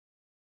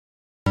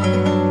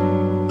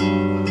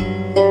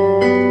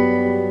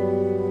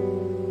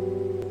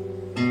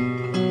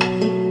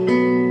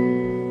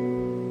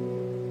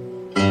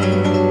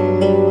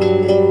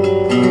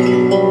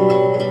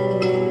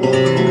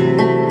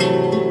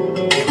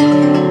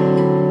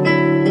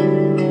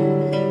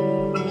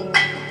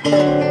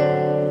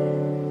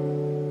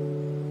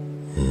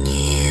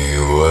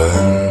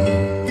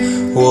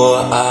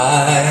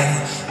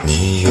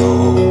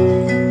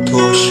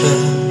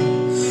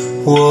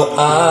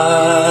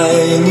爱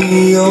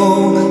你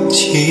有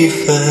几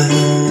分？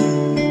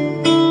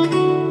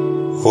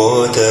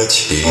我的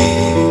情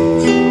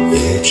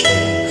也真，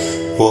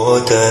我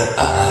的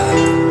爱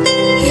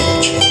也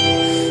真，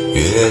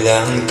月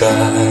亮代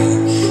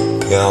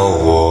表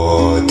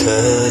我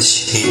的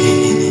心。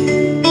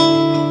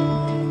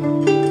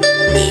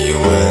你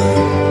问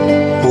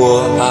我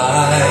爱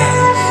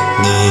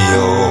你有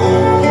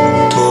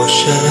多深，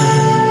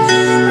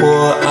我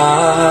爱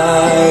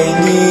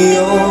你有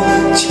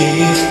几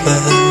分？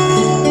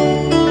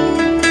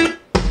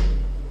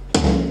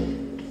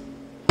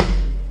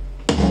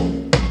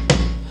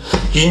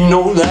 You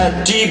know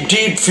that deep,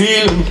 deep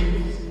feeling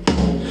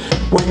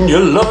when you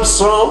love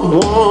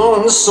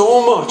someone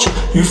so much,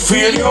 you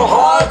feel your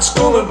heart's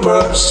gonna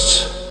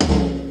burst.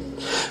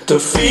 The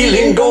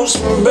feeling goes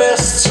from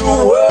best to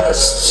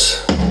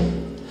worst.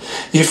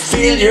 You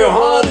feel your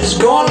heart is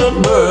gonna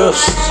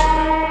burst.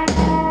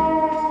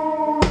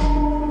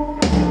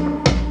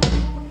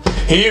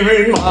 Here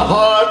in my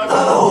heart,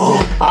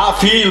 I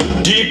feel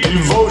a deep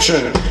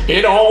devotion.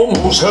 It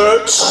almost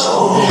hurts.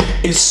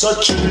 It's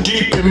such a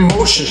deep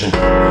emotion.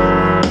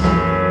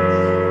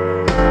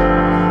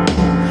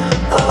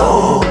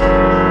 Oh,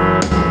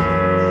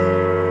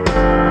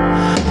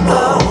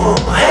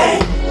 oh, hey.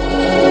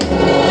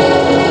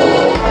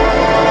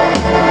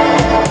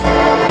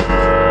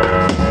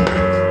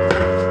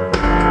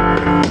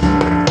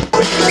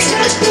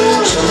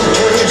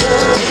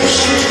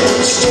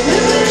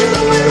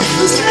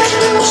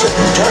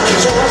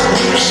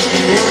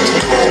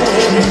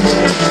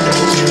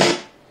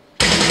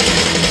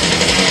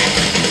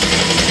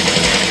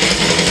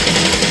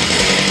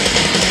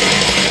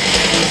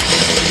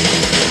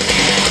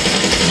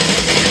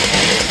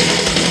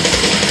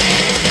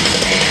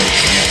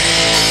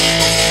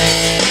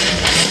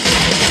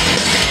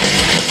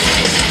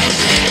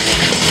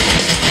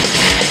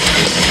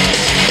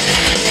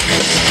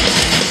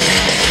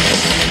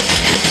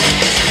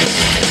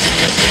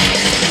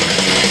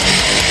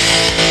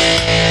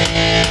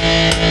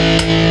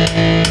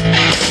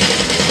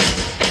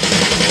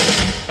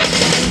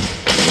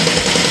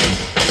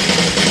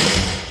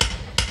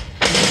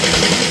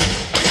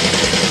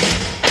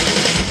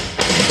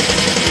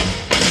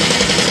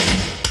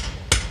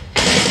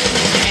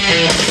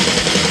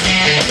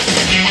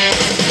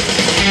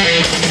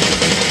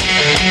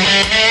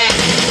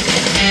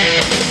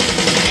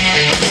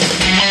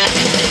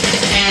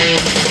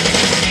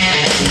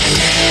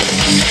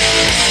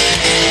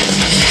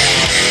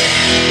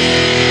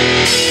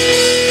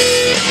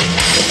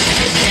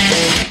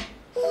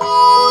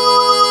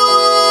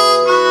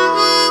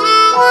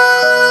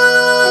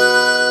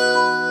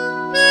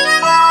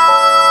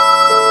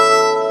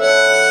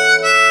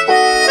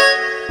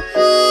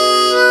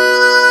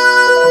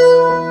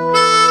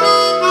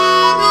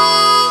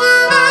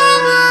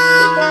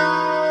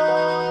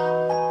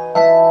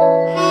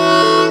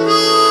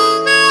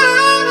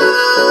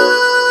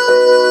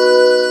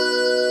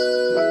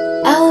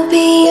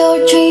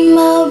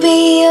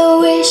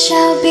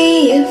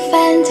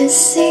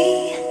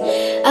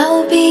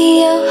 I'll be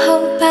your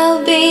hope,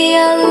 I'll be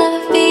your